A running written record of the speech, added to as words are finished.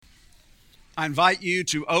I invite you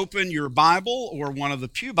to open your Bible or one of the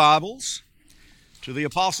pew Bibles to the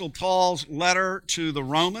Apostle Paul's letter to the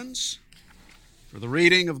Romans for the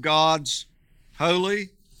reading of God's holy,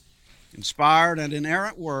 inspired, and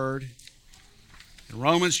inerrant word in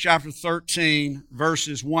Romans chapter 13,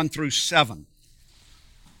 verses 1 through 7.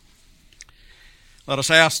 Let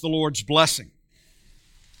us ask the Lord's blessing.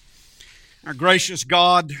 Our gracious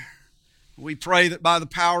God, we pray that by the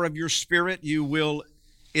power of your Spirit you will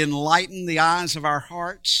enlighten the eyes of our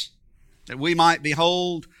hearts, that we might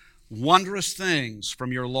behold wondrous things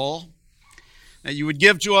from your law, that you would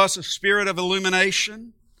give to us a spirit of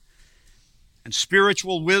illumination and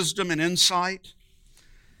spiritual wisdom and insight.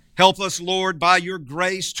 Help us, Lord, by your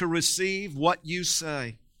grace to receive what you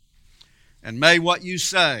say. And may what you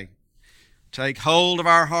say take hold of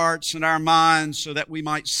our hearts and our minds so that we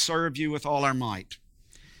might serve you with all our might,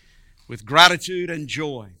 with gratitude and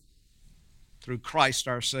joy, through Christ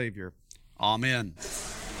our Savior. Amen.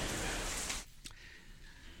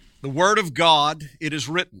 The Word of God, it is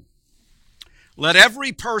written, "Let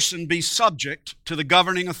every person be subject to the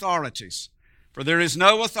governing authorities, for there is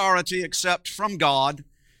no authority except from God,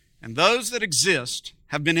 and those that exist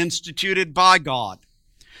have been instituted by God.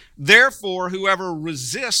 Therefore, whoever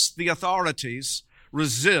resists the authorities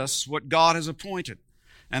resists what God has appointed,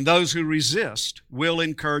 and those who resist will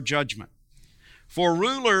incur judgment. For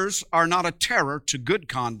rulers are not a terror to good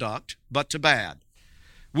conduct, but to bad.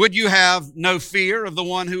 Would you have no fear of the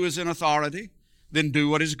one who is in authority? Then do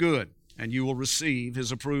what is good, and you will receive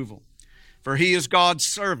his approval. For he is God's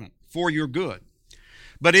servant for your good.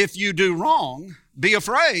 But if you do wrong, be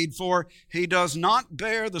afraid, for he does not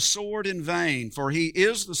bear the sword in vain, for he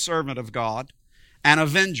is the servant of God, an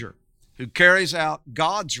avenger, who carries out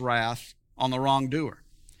God's wrath on the wrongdoer.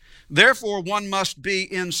 Therefore, one must be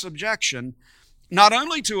in subjection, not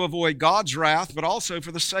only to avoid God's wrath, but also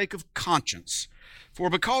for the sake of conscience. For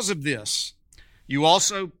because of this, you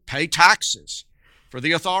also pay taxes, for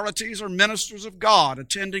the authorities are ministers of God,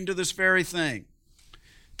 attending to this very thing.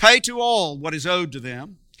 Pay to all what is owed to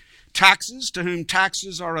them, taxes to whom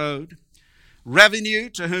taxes are owed, revenue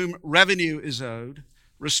to whom revenue is owed,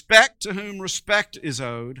 respect to whom respect is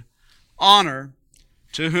owed, honor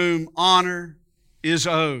to whom honor is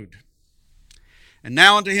owed. And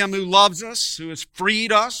now unto him who loves us, who has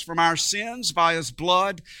freed us from our sins by his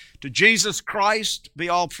blood, to Jesus Christ be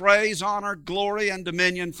all praise, honor, glory, and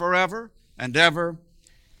dominion forever and ever.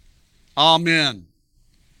 Amen.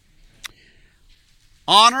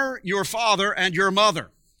 Honor your father and your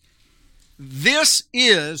mother. This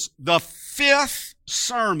is the fifth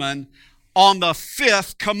sermon on the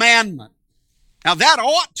fifth commandment. Now that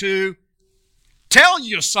ought to tell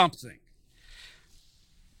you something.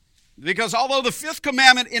 Because although the fifth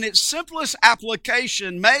commandment in its simplest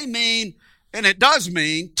application may mean, and it does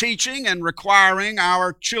mean, teaching and requiring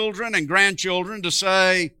our children and grandchildren to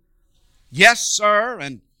say, yes, sir,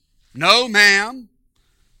 and no, ma'am,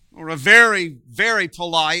 or a very, very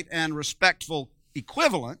polite and respectful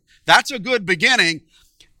equivalent, that's a good beginning.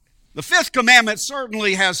 The fifth commandment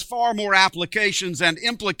certainly has far more applications and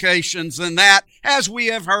implications than that, as we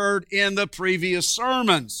have heard in the previous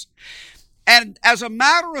sermons. And as a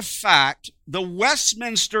matter of fact, the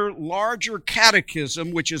Westminster Larger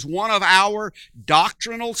Catechism, which is one of our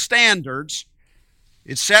doctrinal standards,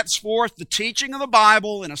 it sets forth the teaching of the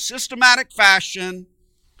Bible in a systematic fashion.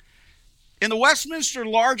 In the Westminster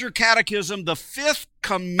Larger Catechism, the fifth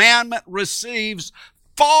commandment receives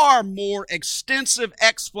far more extensive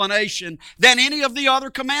explanation than any of the other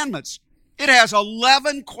commandments. It has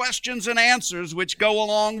 11 questions and answers which go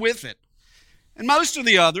along with it. And most of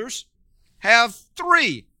the others have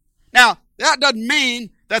 3. Now, that doesn't mean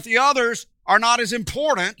that the others are not as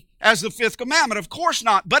important as the fifth commandment. Of course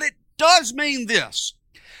not. But it does mean this,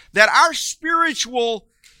 that our spiritual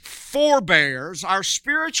forebears, our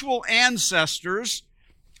spiritual ancestors,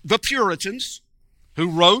 the Puritans, who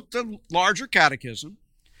wrote the Larger Catechism,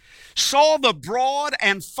 saw the broad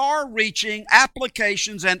and far-reaching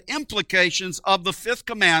applications and implications of the fifth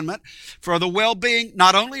commandment for the well-being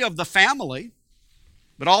not only of the family,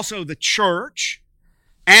 but also the church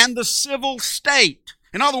and the civil state.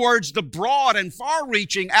 In other words, the broad and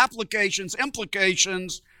far-reaching applications,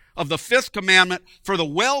 implications of the fifth commandment for the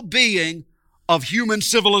well-being of human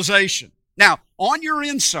civilization. Now, on your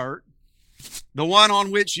insert, the one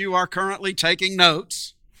on which you are currently taking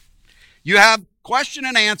notes, you have question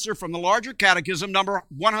and answer from the Larger Catechism, number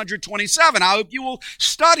 127. I hope you will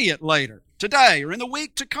study it later, today, or in the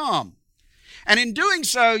week to come. And in doing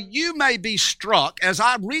so, you may be struck, as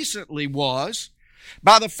I recently was,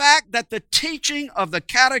 by the fact that the teaching of the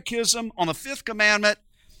Catechism on the Fifth Commandment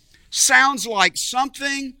sounds like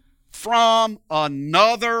something from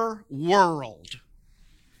another world.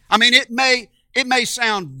 I mean, it may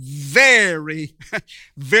sound very,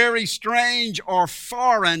 very strange or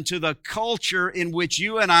foreign to the culture in which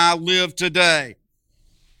you and I live today.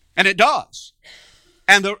 And it does.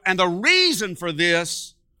 And the reason for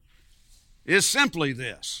this is simply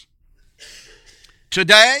this.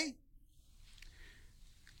 Today,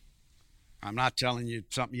 I'm not telling you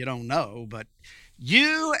something you don't know, but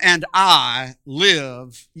you and I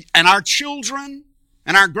live, and our children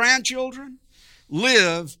and our grandchildren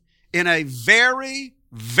live in a very,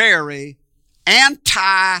 very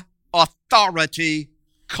anti-authority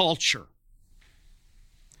culture.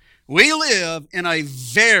 We live in a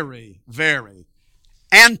very, very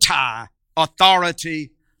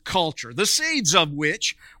anti-authority culture, the seeds of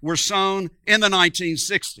which were sown in the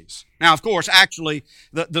 1960s. Now, of course, actually,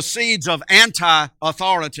 the seeds of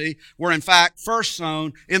anti-authority were in fact first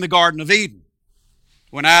sown in the Garden of Eden,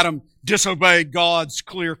 when Adam disobeyed God's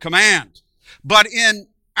clear command. But in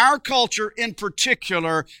our culture in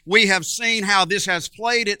particular, we have seen how this has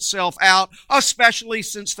played itself out, especially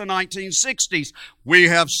since the 1960s. We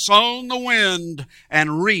have sown the wind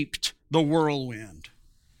and reaped the whirlwind.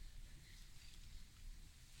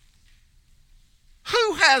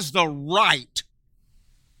 Who has the right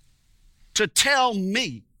to tell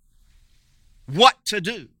me what to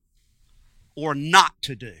do or not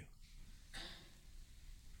to do?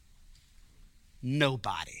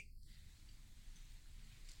 Nobody.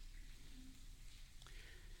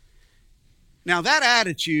 Now, that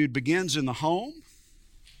attitude begins in the home,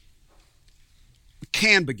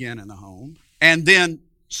 can begin in the home, and then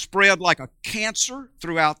spread like a cancer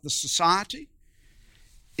throughout the society,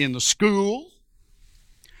 in the school,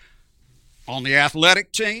 on the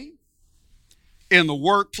athletic team, in the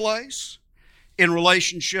workplace, in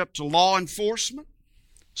relationship to law enforcement,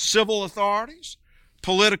 civil authorities,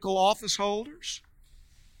 political office holders.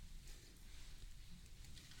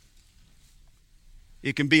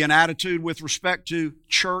 It can be an attitude with respect to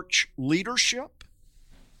church leadership.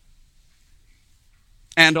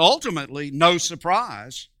 And ultimately, no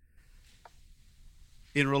surprise,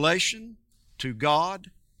 in relation to God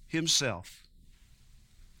Himself.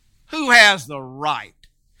 Who has the right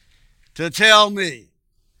to tell me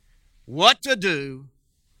what to do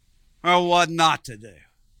or what not to do?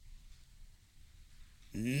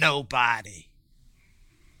 Nobody.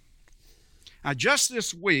 Now, just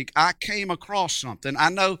this week, I came across something. I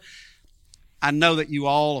know that you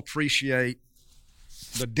all appreciate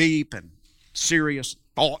the deep and serious,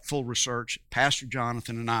 thoughtful research Pastor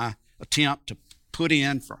Jonathan and I attempt to put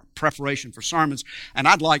in for preparation for sermons, and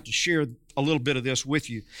I'd like to share a little bit of this with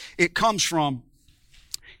you. It comes from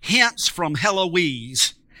Hints from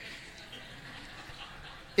Heloise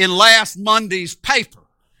in last Monday's paper.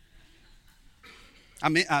 I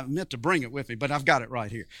meant to bring it with me, but I've got it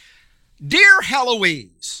right here. Dear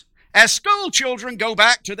Heloise, as school children go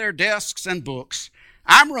back to their desks and books,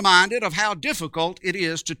 I'm reminded of how difficult it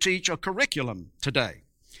is to teach a curriculum today.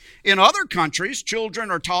 In other countries,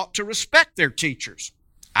 children are taught to respect their teachers.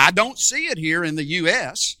 I don't see it here in the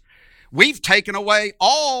U.S. We've taken away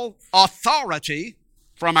all authority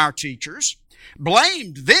from our teachers,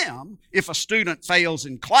 blamed them if a student fails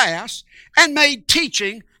in class, and made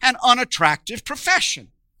teaching an unattractive profession.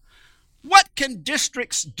 What can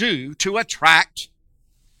districts do to attract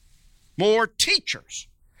more teachers?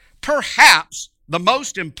 Perhaps the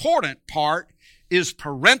most important part is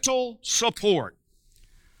parental support.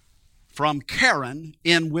 From Karen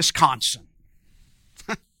in Wisconsin.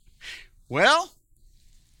 Well,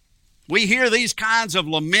 we hear these kinds of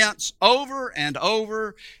laments over and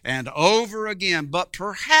over and over again, but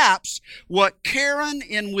perhaps what Karen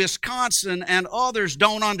in Wisconsin and others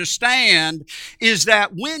don't understand is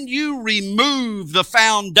that when you remove the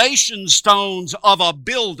foundation stones of a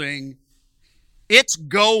building, it's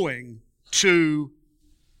going to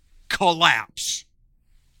collapse.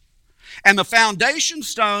 And the foundation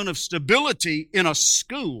stone of stability in a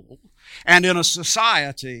school and in a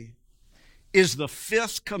society is the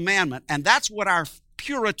fifth commandment. And that's what our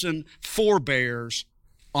Puritan forebears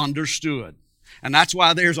understood. And that's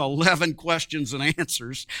why there's 11 questions and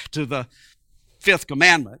answers to the fifth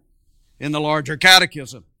commandment in the larger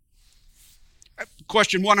catechism.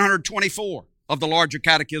 Question 124 of the larger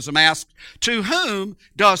catechism asks, to whom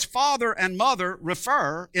does father and mother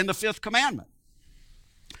refer in the fifth commandment?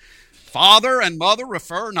 Father and mother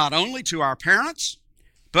refer not only to our parents,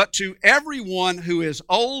 but to everyone who is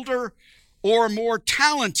older or more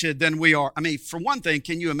talented than we are. I mean, for one thing,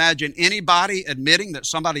 can you imagine anybody admitting that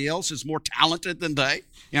somebody else is more talented than they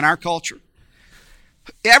in our culture?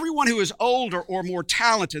 Everyone who is older or more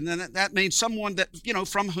talented, and that means someone that,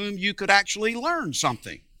 from whom you could actually learn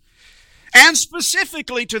something. And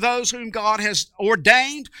specifically to those whom God has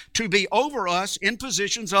ordained to be over us in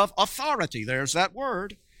positions of authority. There's that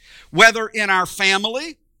word. Whether in our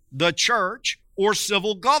family, the church, or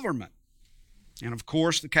civil government. And of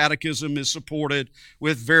course, the Catechism is supported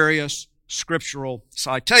with various scriptural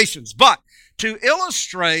citations. But to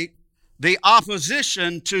illustrate the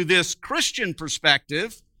opposition to this Christian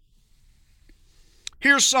perspective,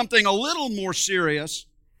 here's something a little more serious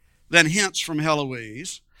than hints from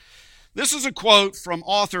Heloise. This is a quote from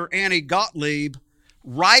author Annie Gottlieb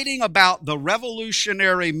writing about the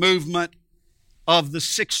revolutionary movement of the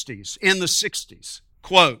 60s, in the 60s.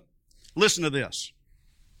 Quote, listen to this.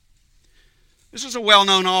 This is a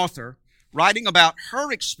well-known author writing about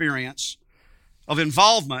her experience of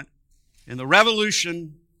involvement in the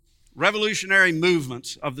revolutionary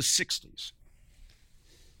movements of the 60s.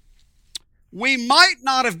 We might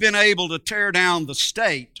not have been able to tear down the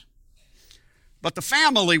state, but the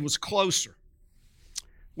family was closer.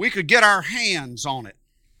 We could get our hands on it.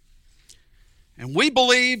 And we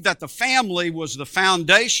believed that the family was the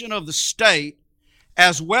foundation of the state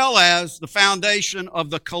as well as the foundation of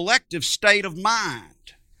the collective state of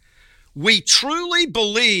mind. We truly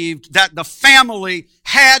believed that the family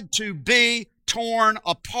had to be torn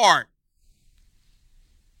apart.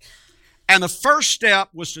 And the first step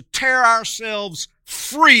was to tear ourselves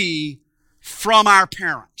free from our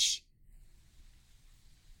parents.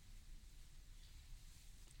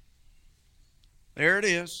 There it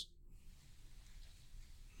is.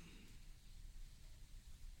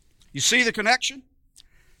 You see the connection?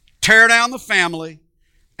 Tear down the family,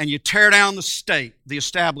 and you tear down the state, the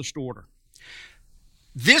established order.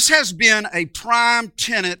 This has been a prime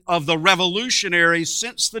tenet of the revolutionaries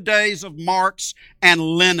since the days of Marx and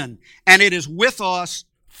Lenin, and it is with us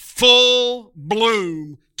full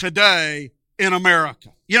bloom today in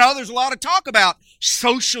America. There's a lot of talk about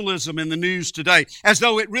socialism in the news today, as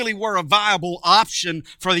though it really were a viable option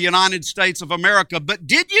for the United States of America. But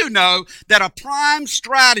did you know that a prime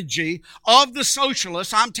strategy of the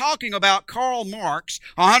socialists, I'm talking about Karl Marx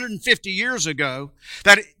 150 years ago,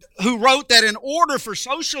 who wrote that in order for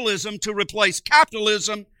socialism to replace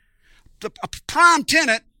capitalism, a prime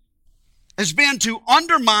tenet has been to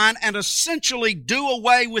undermine and essentially do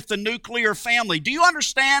away with the nuclear family. Do you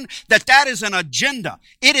understand that that is an agenda?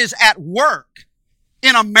 It is at work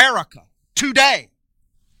in America today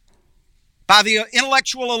by the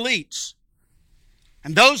intellectual elites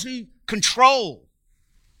and those who control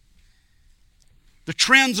the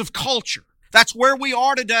trends of culture. That's where we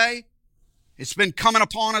are today. It's been coming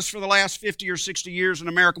upon us for the last 50 or 60 years in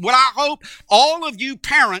America. What I hope all of you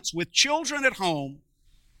parents with children at home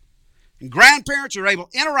and grandparents are able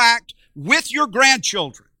to interact with your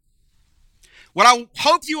grandchildren. What I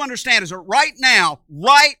hope you understand is that right now,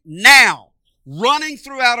 running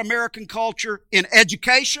throughout American culture in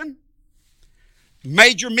education,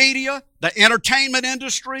 major media, the entertainment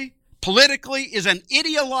industry, politically, is an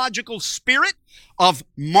ideological spirit of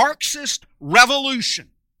Marxist revolution,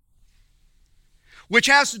 which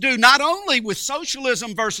has to do not only with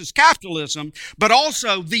socialism versus capitalism, but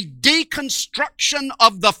also the deconstruction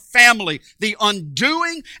of the family, the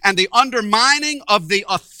undoing and the undermining of the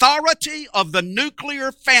authority of the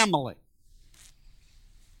nuclear family.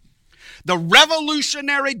 The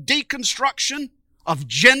revolutionary deconstruction of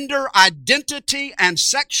gender identity and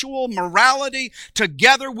sexual morality,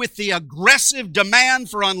 together with the aggressive demand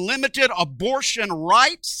for unlimited abortion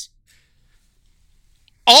rights,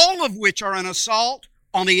 all of which are an assault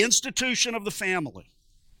on the institution of the family,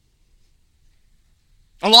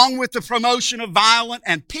 along with the promotion of violent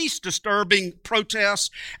and peace-disturbing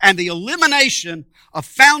protests and the elimination of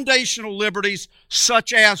foundational liberties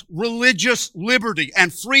such as religious liberty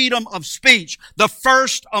and freedom of speech. The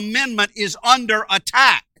First Amendment is under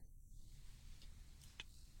attack.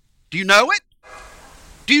 Do you know it?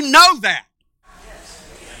 Do you know that?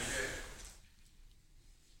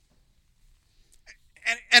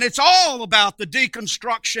 And it's all about the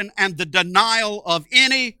deconstruction and the denial of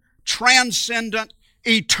any transcendent,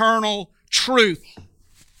 eternal truth.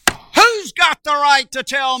 Who's got the right to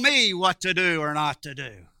tell me what to do or not to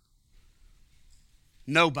do?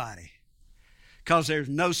 Nobody. Because there's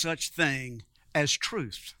no such thing as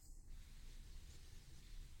truth.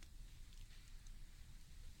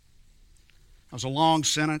 That was a long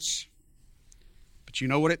sentence, but you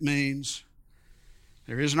know what it means.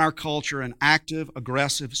 There is in our culture an active,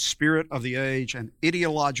 aggressive spirit of the age, an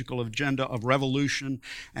ideological agenda of revolution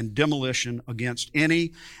and demolition against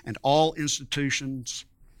any and all institutions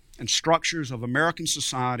and structures of American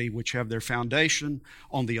society which have their foundation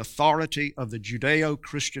on the authority of the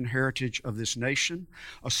Judeo-Christian heritage of this nation,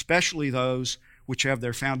 especially those which have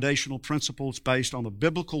their foundational principles based on the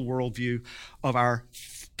biblical worldview of our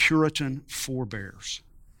Puritan forebears.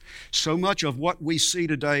 So much of what we see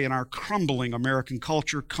today in our crumbling American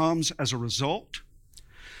culture comes as a result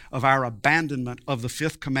of our abandonment of the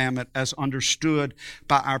fifth commandment as understood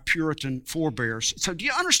by our Puritan forebears. So do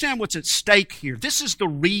you understand what's at stake here? This is the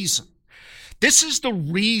reason. This is the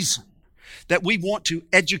reason that we want to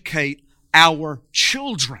educate our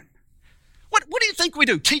children. What do you think we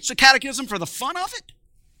do? Teach the catechism for the fun of it?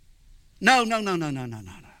 No.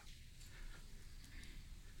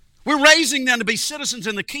 We're raising them to be citizens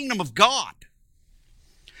in the kingdom of God.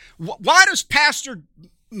 Why does Pastor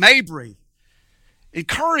Mabry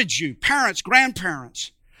encourage you, parents,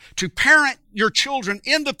 grandparents, to parent your children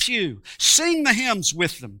in the pew, sing the hymns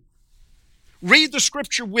with them, read the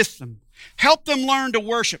scripture with them, help them learn to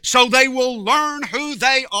worship so they will learn who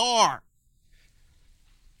they are?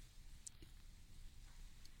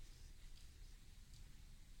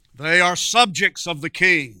 They are subjects of the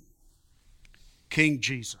King, King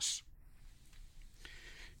Jesus.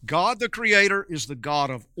 God the Creator is the God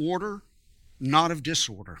of order, not of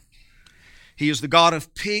disorder. He is the God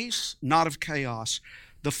of peace, not of chaos.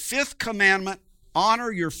 The fifth commandment,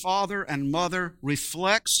 honor your father and mother,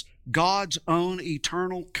 reflects God's own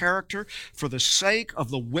eternal character for the sake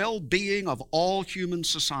of the well-being of all human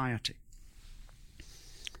society.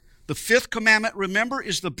 The fifth commandment, remember,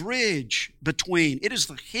 is the bridge between, it is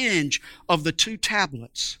the hinge of the two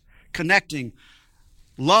tablets connecting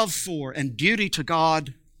love for and duty to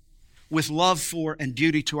God with love for and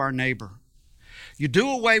duty to our neighbor. You do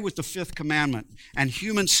away with the fifth commandment, and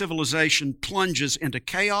human civilization plunges into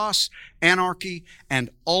chaos, anarchy,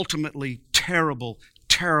 and ultimately terrible,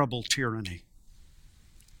 terrible tyranny.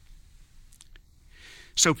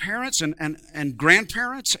 So parents and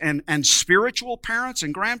grandparents and spiritual parents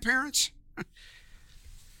and grandparents,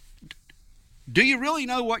 do you really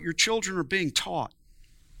know what your children are being taught?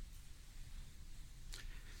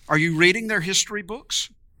 Are you reading their history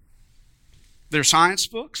books? Their science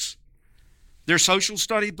books? Their social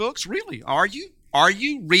study books? Really, are you? Are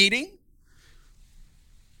you reading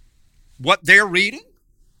what they're reading?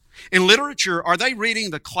 In literature, are they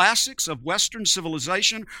reading the classics of Western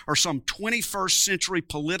civilization or some 21st century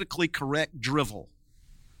politically correct drivel?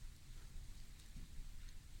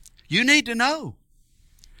 You need to know.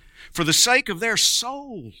 For the sake of their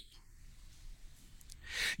soul.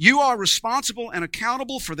 You are responsible and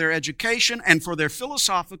accountable for their education and for their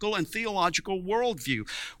philosophical and theological worldview.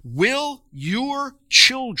 Will your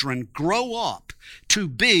children grow up to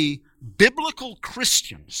be biblical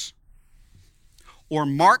Christians or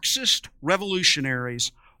Marxist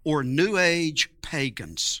revolutionaries or New Age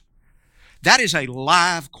pagans? That is a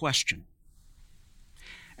live question.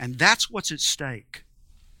 And that's what's at stake.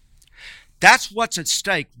 That's what's at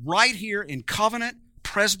stake right here in Covenant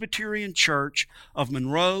Presbyterian Church of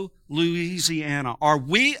Monroe, Louisiana. Are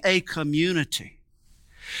we a community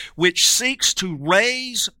which seeks to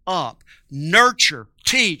raise up, nurture,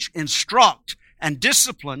 teach, instruct, and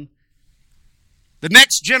discipline the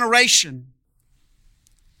next generation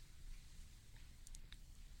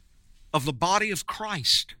of the body of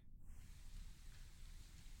Christ?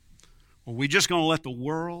 Or are we just going to let the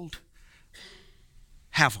world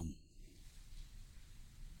have them?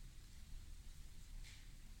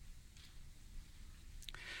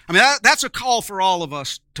 I mean, that's a call for all of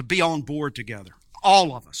us to be on board together.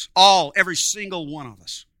 All of us. Every single one of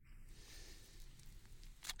us.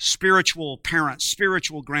 Spiritual parents,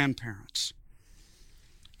 spiritual grandparents.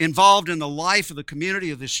 Involved in the life of the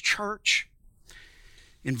community of this church.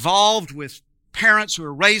 Involved with parents who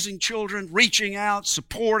are raising children, reaching out,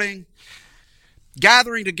 supporting,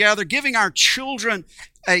 gathering together, giving our children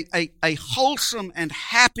a wholesome and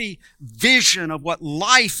happy vision of what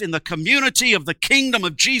life in the community of the kingdom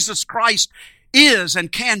of Jesus Christ is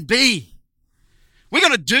and can be. We're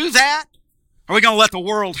going to do that, or are we going to let the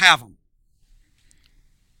world have them?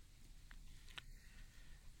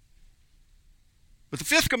 But the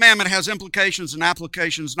fifth commandment has implications and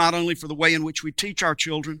applications not only for the way in which we teach our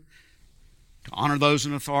children to honor those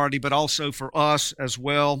in authority, but also for us as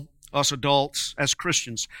well, us adults, as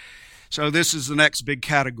Christians. So this is the next big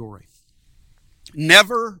category.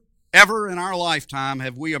 Never, ever in our lifetime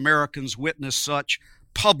have we Americans witnessed such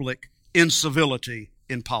public incivility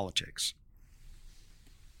in politics.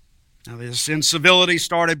 Now, this incivility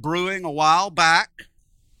started brewing a while back.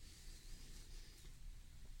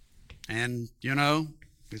 And,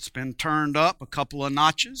 it's been turned up a couple of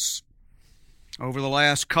notches over the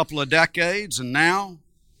last couple of decades. And now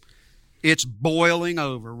It's boiling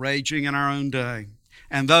over, raging in our own day.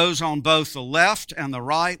 And those on both the left and the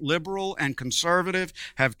right, liberal and conservative,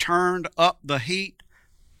 have turned up the heat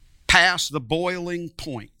past the boiling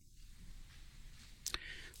point.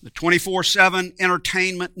 The 24/7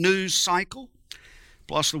 entertainment news cycle,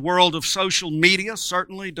 plus the world of social media,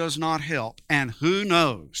 certainly does not help. And who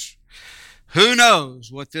knows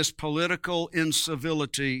what this political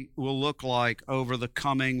incivility will look like over the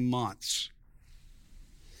coming months.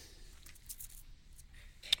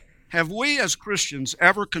 Have we as Christians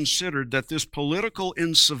ever considered that this political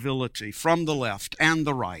incivility from the left and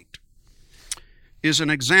the right is an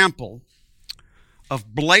example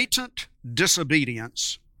of blatant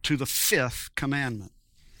disobedience to the fifth commandment?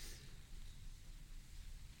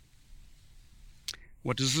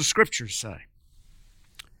 What does the Scripture say?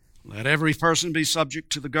 Let every person be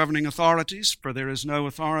subject to the governing authorities, for there is no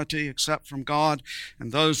authority except from God,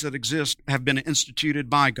 and those that exist have been instituted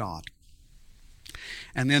by God.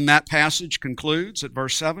 And then that passage concludes at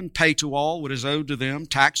verse 7, pay to all what is owed to them,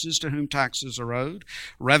 taxes to whom taxes are owed,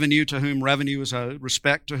 revenue to whom revenue is owed,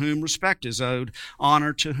 respect to whom respect is owed,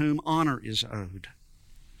 honor to whom honor is owed.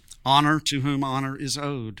 Honor to whom honor is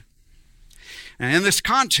owed. And in this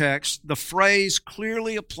context, the phrase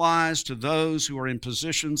clearly applies to those who are in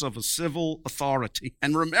positions of a civil authority.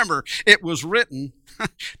 And remember, it was written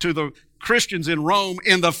to the Christians in Rome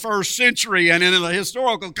in the first century, and in the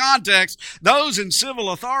historical context, those in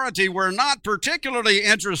civil authority were not particularly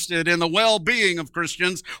interested in the well-being of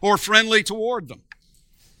Christians or friendly toward them.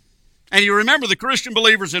 And you remember the Christian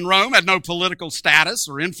believers in Rome had no political status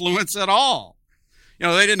or influence at all.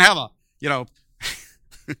 They didn't have a,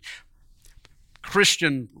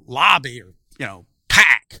 Christian lobby or,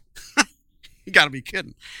 pack. You got to be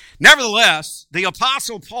kidding. Nevertheless, the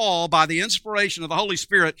Apostle Paul, by the inspiration of the Holy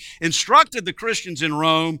Spirit, instructed the Christians in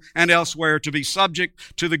Rome and elsewhere to be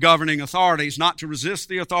subject to the governing authorities, not to resist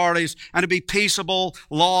the authorities, and to be peaceable,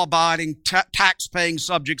 law-abiding, tax-paying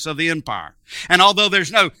subjects of the empire. And although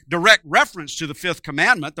there's no direct reference to the fifth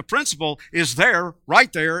commandment, the principle is there,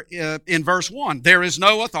 right there in verse 1. There is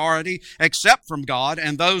no authority except from God,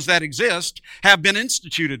 and those that exist have been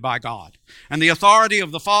instituted by God. And the authority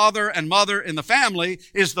of the father and mother in the family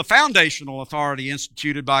is the foundational authority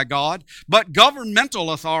instituted by God, but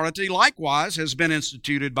governmental authority likewise has been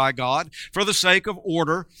instituted by God for the sake of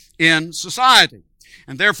order in society.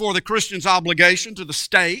 And therefore, the Christian's obligation to the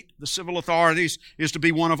state, the civil authorities, is to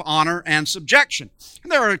be one of honor and subjection.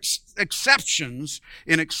 And there are exceptions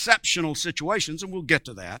in exceptional situations, and we'll get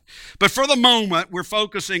to that. But for the moment, we're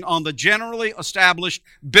focusing on the generally established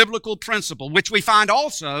biblical principle, which we find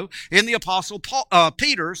also in the Apostle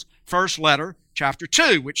Peter's first letter, chapter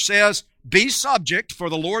 2, which says, be subject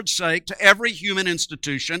for the Lord's sake to every human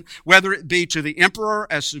institution, whether it be to the emperor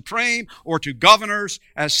as supreme or to governors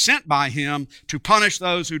as sent by him to punish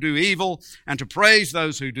those who do evil and to praise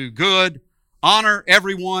those who do good. Honor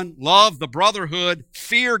everyone, love the brotherhood,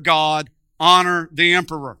 fear God, honor the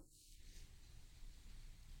emperor.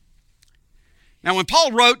 Now, when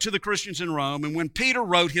Paul wrote to the Christians in Rome and when Peter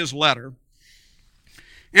wrote his letter,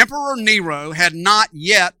 Emperor Nero had not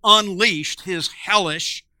yet unleashed his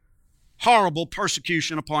hellish, horrible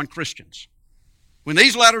persecution upon Christians. When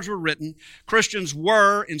these letters were written, Christians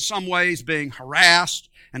were in some ways being harassed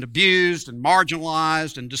and abused and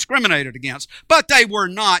marginalized and discriminated against, but they were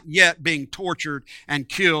not yet being tortured and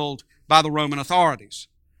killed by the Roman authorities.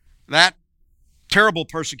 That terrible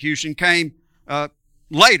persecution came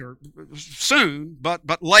later, soon,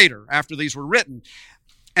 but later, after these were written.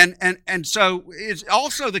 And so it's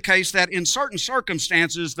also the case that in certain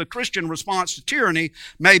circumstances, the Christian response to tyranny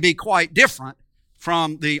may be quite different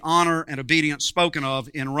from the honor and obedience spoken of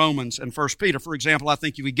in Romans and 1 Peter. For example, I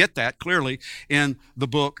think you would get that clearly in the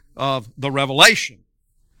book of the Revelation,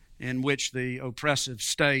 in which the oppressive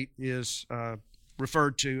state is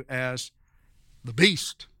referred to as the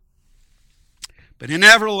beast. But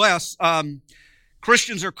nevertheless,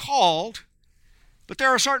 Christians are called, but there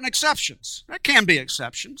are certain exceptions. There can be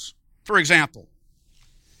exceptions. For example,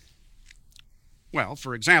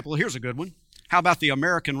 here's a good one. How about the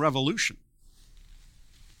American Revolution,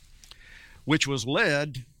 which was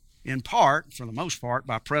led in part, for the most part,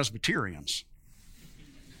 by Presbyterians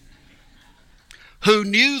who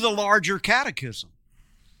knew the larger catechism.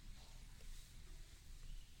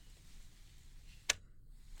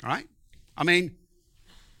 Right? I mean,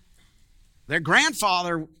 their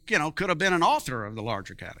grandfather, could have been an author of the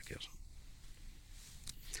larger catechism.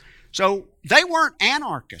 So they weren't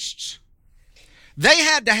anarchists. They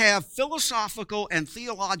had to have philosophical and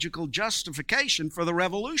theological justification for the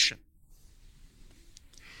revolution.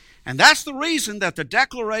 And that's the reason that the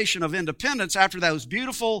Declaration of Independence, after those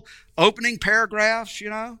beautiful opening paragraphs,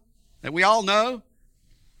 that we all know,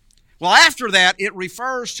 well, after that, it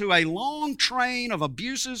refers to a long train of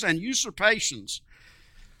abuses and usurpations,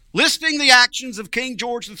 listing the actions of King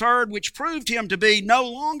George III, which proved him to be no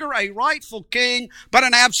longer a rightful king, but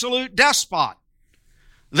an absolute despot,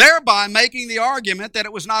 thereby making the argument that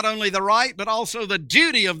it was not only the right, but also the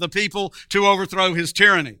duty of the people to overthrow his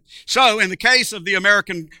tyranny. So, in the case of the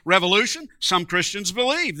American Revolution, some Christians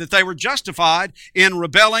believed that they were justified in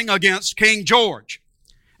rebelling against King George.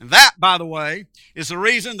 And that, by the way, is the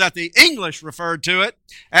reason that the English referred to it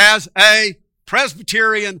as a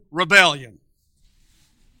Presbyterian rebellion.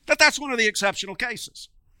 But that's one of the exceptional cases.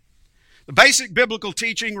 The basic biblical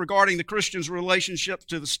teaching regarding the Christian's relationship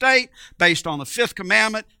to the state, based on the fifth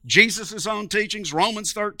commandment, Jesus' own teachings,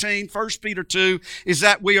 Romans 13, 1 Peter 2, is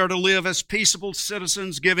that we are to live as peaceable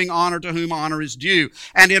citizens, giving honor to whom honor is due.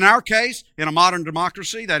 And in our case, in a modern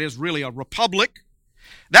democracy, that is really a republic,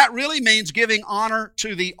 that really means giving honor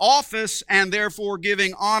to the office and therefore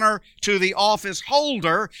giving honor to the office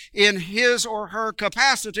holder in his or her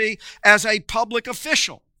capacity as a public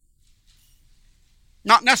official,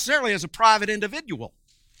 not necessarily as a private individual.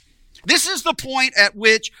 This is the point at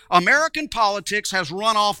which American politics has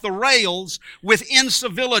run off the rails with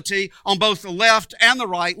incivility on both the left and the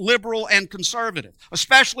right, liberal and conservative,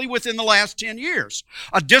 especially within the last 10 years.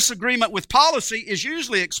 A disagreement with policy is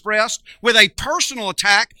usually expressed with a personal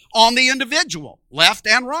attack on the individual, left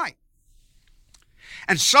and right.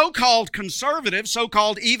 And so-called conservative,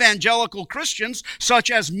 so-called evangelical Christians, such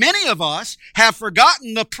as many of us, have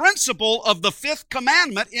forgotten the principle of the fifth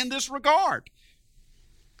commandment in this regard.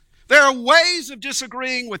 There are ways of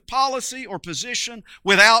disagreeing with policy or position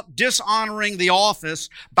without dishonoring the office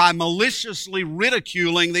by maliciously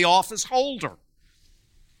ridiculing the office holder.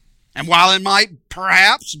 And while it might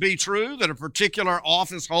perhaps be true that a particular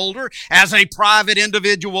office holder, as a private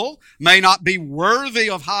individual, may not be worthy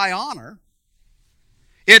of high honor,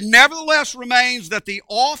 it nevertheless remains that the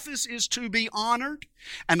office is to be honored,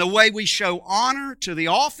 and the way we show honor to the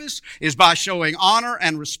office is by showing honor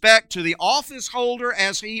and respect to the office holder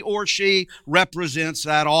as he or she represents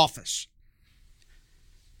that office.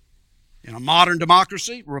 In a modern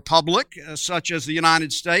democracy, republic, such as the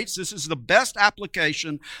United States, this is the best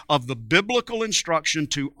application of the biblical instruction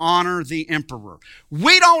to honor the emperor.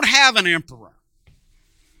 We don't have an emperor.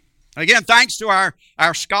 Again, thanks to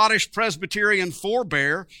our Scottish Presbyterian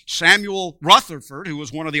forebear, Samuel Rutherford, who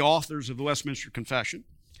was one of the authors of the Westminster Confession,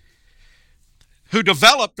 who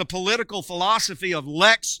developed the political philosophy of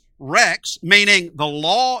lex rex, meaning the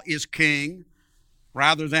law is king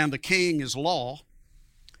rather than the king is law.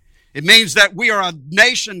 It means that we are a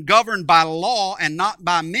nation governed by law and not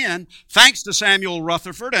by men. Thanks to Samuel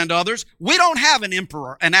Rutherford and others, we don't have an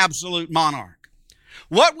emperor, an absolute monarch.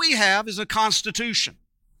 What we have is a constitution.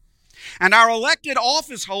 And our elected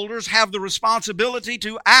office holders have the responsibility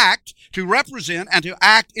to act, to represent, and to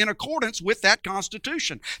act in accordance with that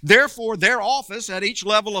Constitution. Therefore, their office at each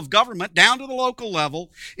level of government, down to the local level,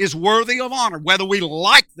 is worthy of honor, whether we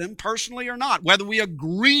like them personally or not, whether we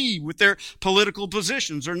agree with their political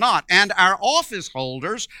positions or not. And our office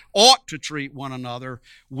holders ought to treat one another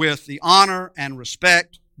with the honor and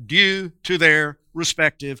respect due to their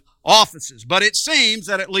respective offices. But it seems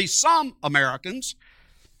that at least some Americans,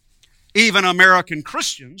 even American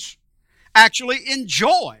Christians, actually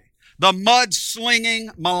enjoy the mud-slinging,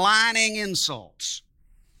 maligning insults,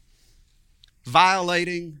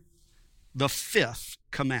 violating the fifth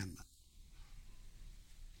commandment.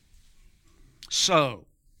 So,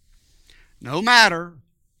 no matter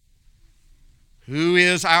who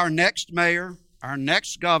is our next mayor, our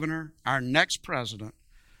next governor, our next president,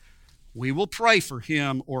 we will pray for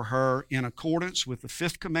him or her in accordance with the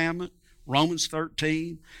fifth commandment, Romans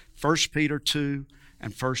 13, 1 Peter 2,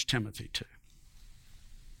 and 1 Timothy 2.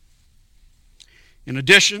 In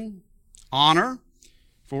addition, honor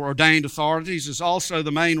for ordained authorities is also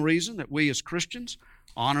the main reason that we as Christians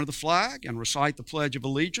honor the flag and recite the Pledge of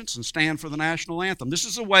Allegiance and stand for the national anthem. This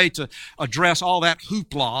is a way to address all that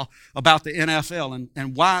hoopla about the NFL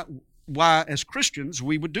and why as Christians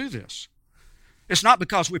we would do this. It's not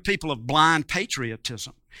because we're people of blind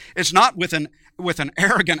patriotism. It's not with an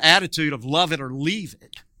arrogant attitude of love it or leave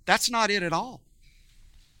it. That's not it at all.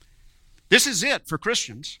 This is it for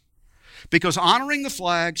Christians, because honoring the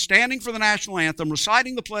flag, standing for the national anthem,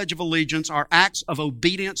 reciting the Pledge of Allegiance are acts of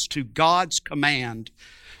obedience to God's command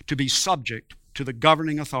to be subject to the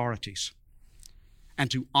governing authorities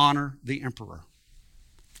and to honor the emperor.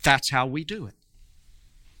 That's how we do it.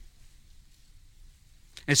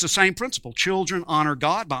 It's the same principle. Children honor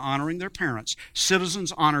God by honoring their parents.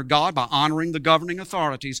 Citizens honor God by honoring the governing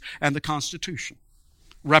authorities and the Constitution,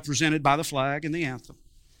 represented by the flag and the anthem.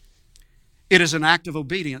 It is an act of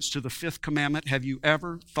obedience to the fifth commandment. Have you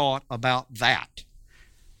ever thought about that?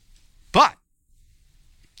 But,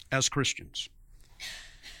 as Christians,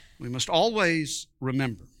 we must always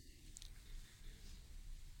remember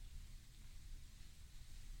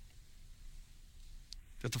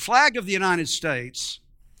that the flag of the United States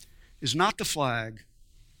is not the flag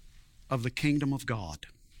of the kingdom of God.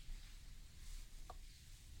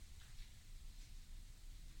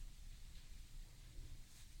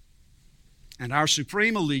 And our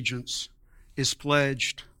supreme allegiance is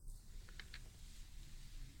pledged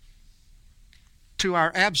to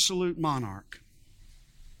our absolute monarch,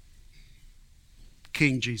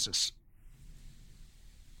 King Jesus.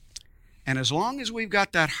 And as long as we've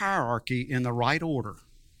got that hierarchy in the right order,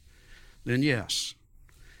 then yes,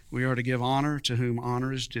 we are to give honor to whom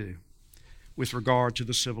honor is due with regard to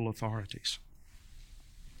the civil authorities.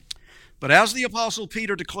 But as the Apostle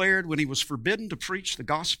Peter declared when he was forbidden to preach the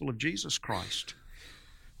gospel of Jesus Christ,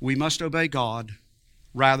 we must obey God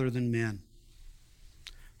rather than men.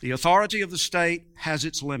 The authority of the state has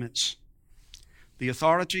its limits. The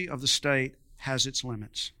authority of the state has its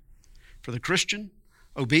limits. For the Christian,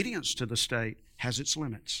 obedience to the state has its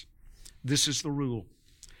limits. This is the rule.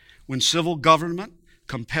 When civil government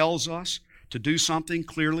compels us to do something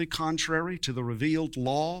clearly contrary to the revealed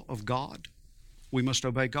law of God, we must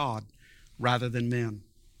obey God rather than men.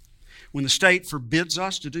 When the state forbids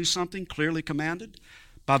us to do something clearly commanded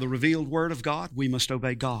by the revealed word of God, we must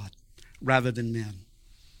obey God rather than men.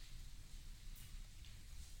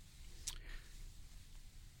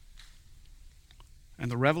 And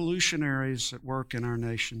the revolutionaries at work in our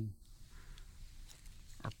nation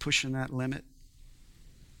are pushing that limit,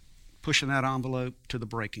 pushing that envelope to the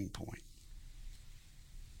breaking point.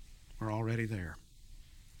 We're already there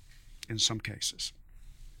in some cases.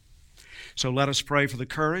 So let us pray for the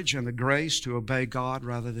courage and the grace to obey God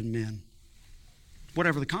rather than men,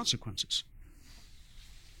 whatever the consequences.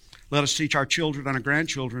 Let us teach our children and our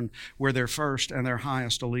grandchildren where their first and their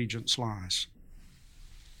highest allegiance lies.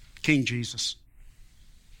 King Jesus.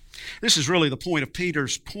 This is really the point of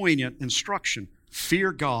Peter's poignant instruction.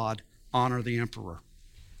 Fear God, honor the emperor.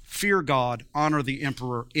 Fear God, honor the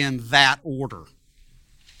emperor in that order.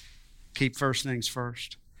 Keep first things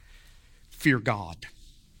first. Fear God.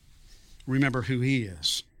 Remember who He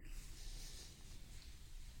is.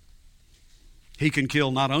 He can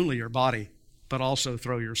kill not only your body, but also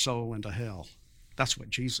throw your soul into hell. That's what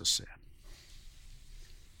Jesus said.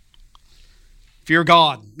 Fear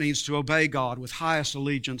God means to obey God with highest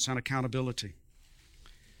allegiance and accountability.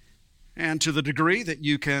 And to the degree that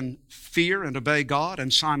you can fear and obey God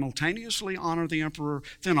and simultaneously honor the emperor,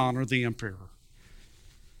 then honor the emperor.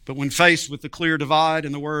 But when faced with the clear divide,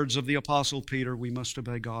 in the words of the Apostle Peter, we must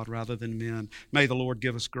obey God rather than men. May the Lord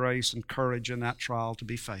give us grace and courage in that trial to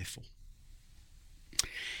be faithful.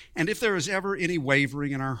 And if there is ever any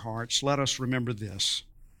wavering in our hearts, let us remember this.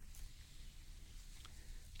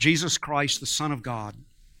 Jesus Christ, the Son of God,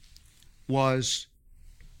 was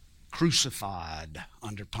crucified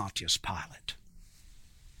under Pontius Pilate.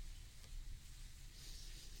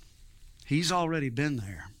 He's already been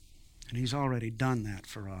there, and He's already done that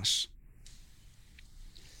for us.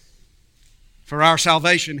 For our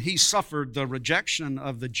salvation, He suffered the rejection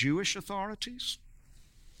of the Jewish authorities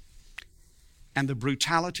and the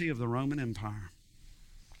brutality of the Roman Empire.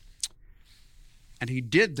 And He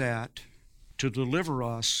did that to deliver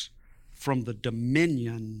us from the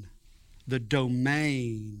dominion, the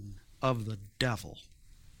domain of the devil,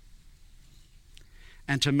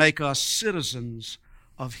 and to make us citizens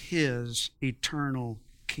of His eternal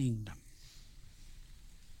kingdom.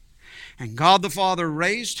 And God the Father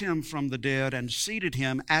raised Him from the dead and seated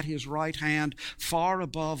Him at His right hand, far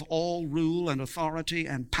above all rule and authority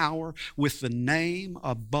and power, with the name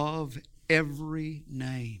above every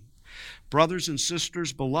name. Brothers and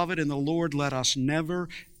sisters, beloved in the Lord, let us never,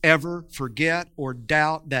 ever forget or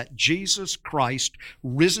doubt that Jesus Christ,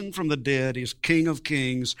 risen from the dead, is King of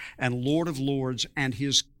kings and Lord of lords, and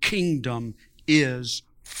His kingdom is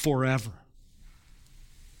forever.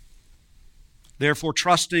 Therefore,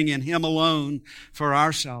 trusting in Him alone for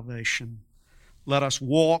our salvation, let us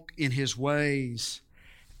walk in His ways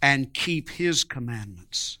and keep His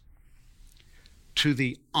commandments to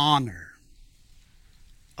the honor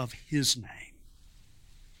of His name.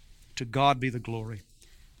 To God be the glory.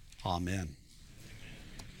 Amen.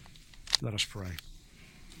 Let us pray.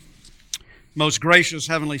 Most gracious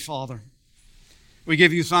Heavenly Father, we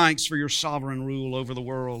give You thanks for Your sovereign rule over the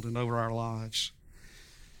world and over our lives.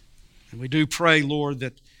 And we do pray, Lord,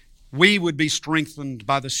 that we would be strengthened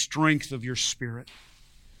by the strength of your Spirit.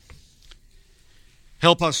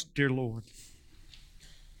 Help us, dear Lord.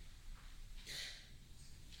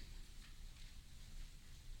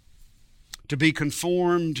 To be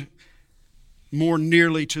conformed more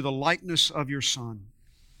nearly to the likeness of your Son,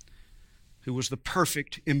 who was the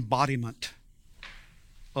perfect embodiment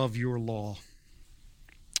of your law.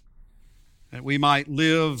 That we might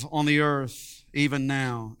live on the earth even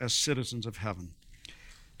now as citizens of heaven,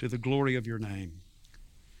 to the glory of your name.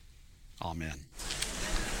 Amen.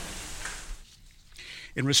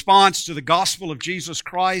 In response to the gospel of Jesus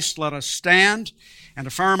Christ, let us stand and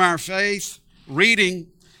affirm our faith, reading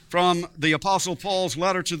from the Apostle Paul's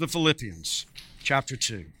letter to the Philippians, chapter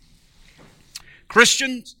 2.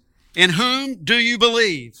 Christians, in whom do you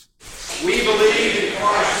believe? We believe in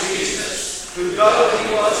Christ Jesus, who though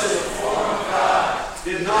he was in the form of God,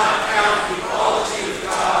 did not count